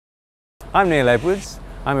I'm Neil Edwards.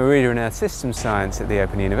 I'm a reader in Earth Systems Science at the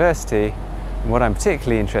Open University, and what I'm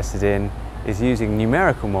particularly interested in is using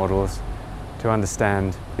numerical models to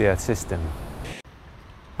understand the Earth system.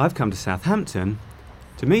 I've come to Southampton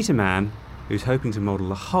to meet a man who's hoping to model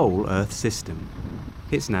the whole Earth system.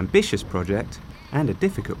 It's an ambitious project and a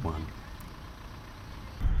difficult one.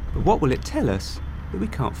 But what will it tell us that we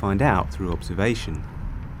can't find out through observation?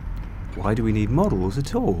 Why do we need models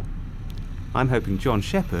at all? I'm hoping John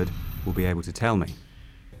Shepherd will be able to tell me.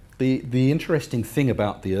 The interesting thing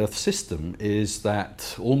about the Earth system is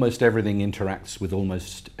that almost everything interacts with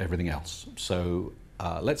almost everything else. So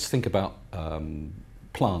let's think about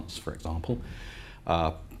plants, for example.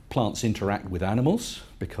 Plants interact with animals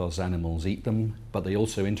because animals eat them, but they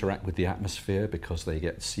also interact with the atmosphere because they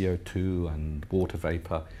get CO2 and water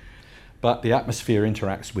vapor. But the atmosphere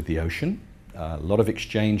interacts with the ocean. A lot of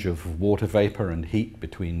exchange of water vapor and heat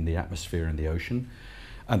between the atmosphere and the ocean,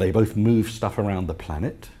 and they both move stuff around the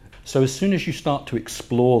planet. So as soon as you start to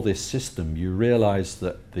explore this system, you realize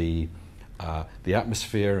that the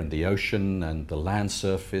atmosphere and the ocean and the land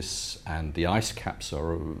surface and the ice caps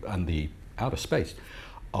and the outer space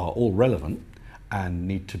are all relevant and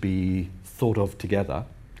need to be thought of together,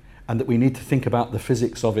 and that we need to think about the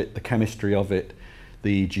physics of it, the chemistry of it,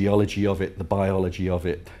 the geology of it, the biology of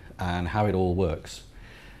it, and how it all works.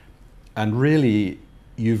 And really,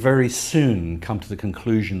 you very soon come to the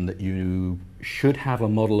conclusion that you should have a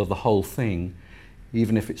model of the whole thing,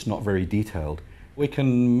 even if it's not very detailed. We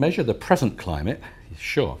can measure the present climate,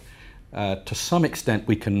 sure. To some extent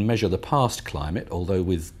we can measure the past climate, although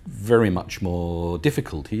with very much more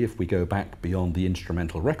difficulty if we go back beyond the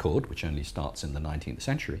instrumental record, which only starts in the 19th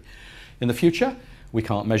century. In the future, we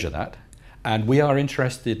can't measure that. And we are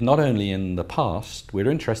interested not only in the past, we're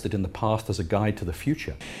interested in the past as a guide to the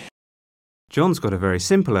future. John's got a very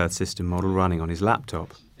simple Earth system model running on his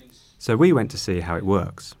laptop, so we went to see how it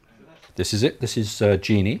works. This is it. This is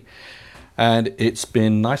Genie, and it's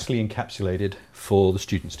been nicely encapsulated for the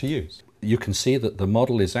students to use. You can see that the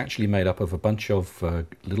model is actually made up of a bunch of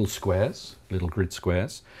little squares, little grid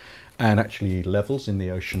squares, and actually levels in the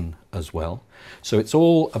ocean as well. So it's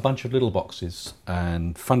all a bunch of little boxes,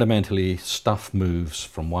 and fundamentally stuff moves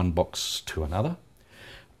from one box to another.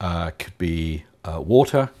 Could be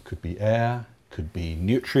water, could be air, could be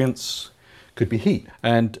nutrients, could be heat.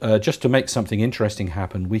 And just to make something interesting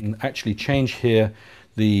happen, we can actually change here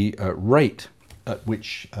the rate at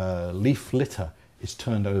which leaf litter is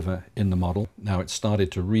turned over in the model. Now it's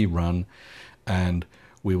started to rerun, and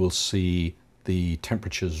we will see the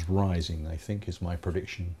temperatures rising, I think, is my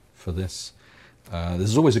prediction for this. This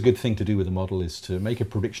is always a good thing to do with a model, is to make a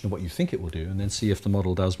prediction of what you think it will do and then see if the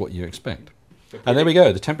model does what you expect. And there we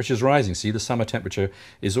go, the temperature's rising. See, the summer temperature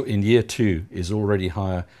is in year 2 is already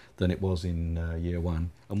higher than it was in year 1.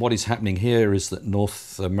 And what is happening here is that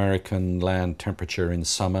North American land temperature in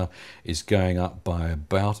summer is going up by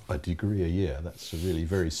about 1 degree a year. That's a really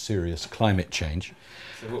very serious climate change.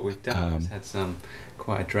 So what we've done has had some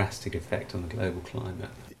quite a drastic effect on the global climate.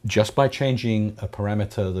 Just by changing a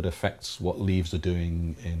parameter that affects what leaves are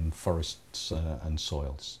doing in forests and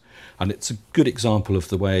soils. And it's a good example of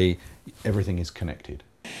the way everything is connected.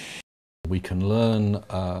 We can learn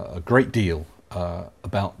a great deal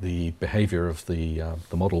about the behavior of the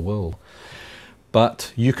model world,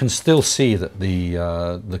 but you can still see that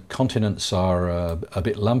the continents are a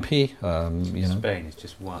bit lumpy. You know, Spain is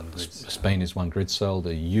just one grid cell. Spain is one grid cell.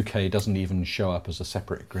 The UK doesn't even show up as a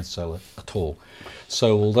separate grid cell at all.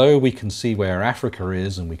 So although we can see where Africa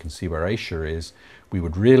is and we can see where Asia is, we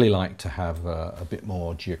would really like to have a bit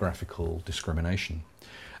more geographical discrimination.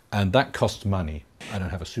 And that costs money. I don't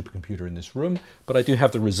have a supercomputer in this room, but I do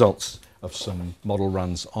have the results of some model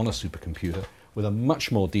runs on a supercomputer with a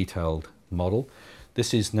much more detailed model.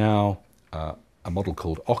 This is now a model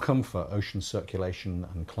called OCCAM, for Ocean Circulation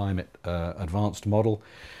and Climate Advanced Model.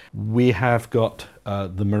 We have got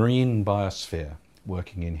the marine biosphere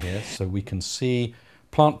working in here, so we can see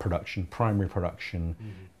plant production, primary production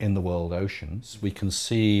in the world oceans. We can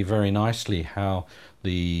see very nicely how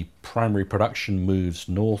the primary production moves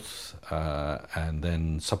north and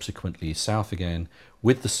then subsequently south again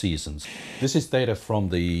with the seasons. This is data from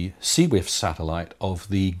the SeaWiFT satellite of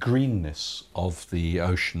the greenness of the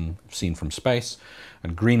ocean seen from space.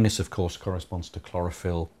 And greenness, of course, corresponds to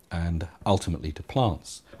chlorophyll and ultimately to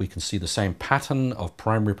plants. We can see the same pattern of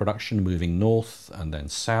primary production moving north and then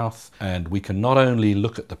south. And we can not only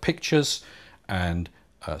look at the pictures and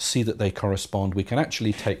see that they correspond, we can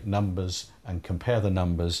actually take numbers and compare the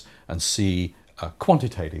numbers and see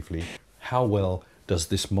quantitatively how well does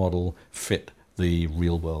this model fit the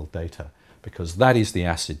real world data, because that is the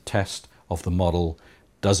acid test of the model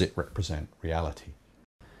does it represent reality?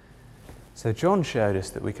 So John showed us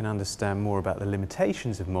that we can understand more about the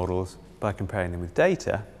limitations of models by comparing them with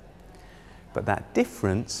data, but that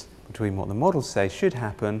difference between what the models say should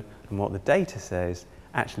happen and what the data says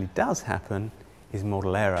actually does happen is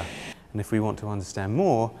model error. And if we want to understand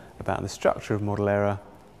more about the structure of model error,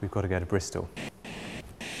 we've got to go to Bristol.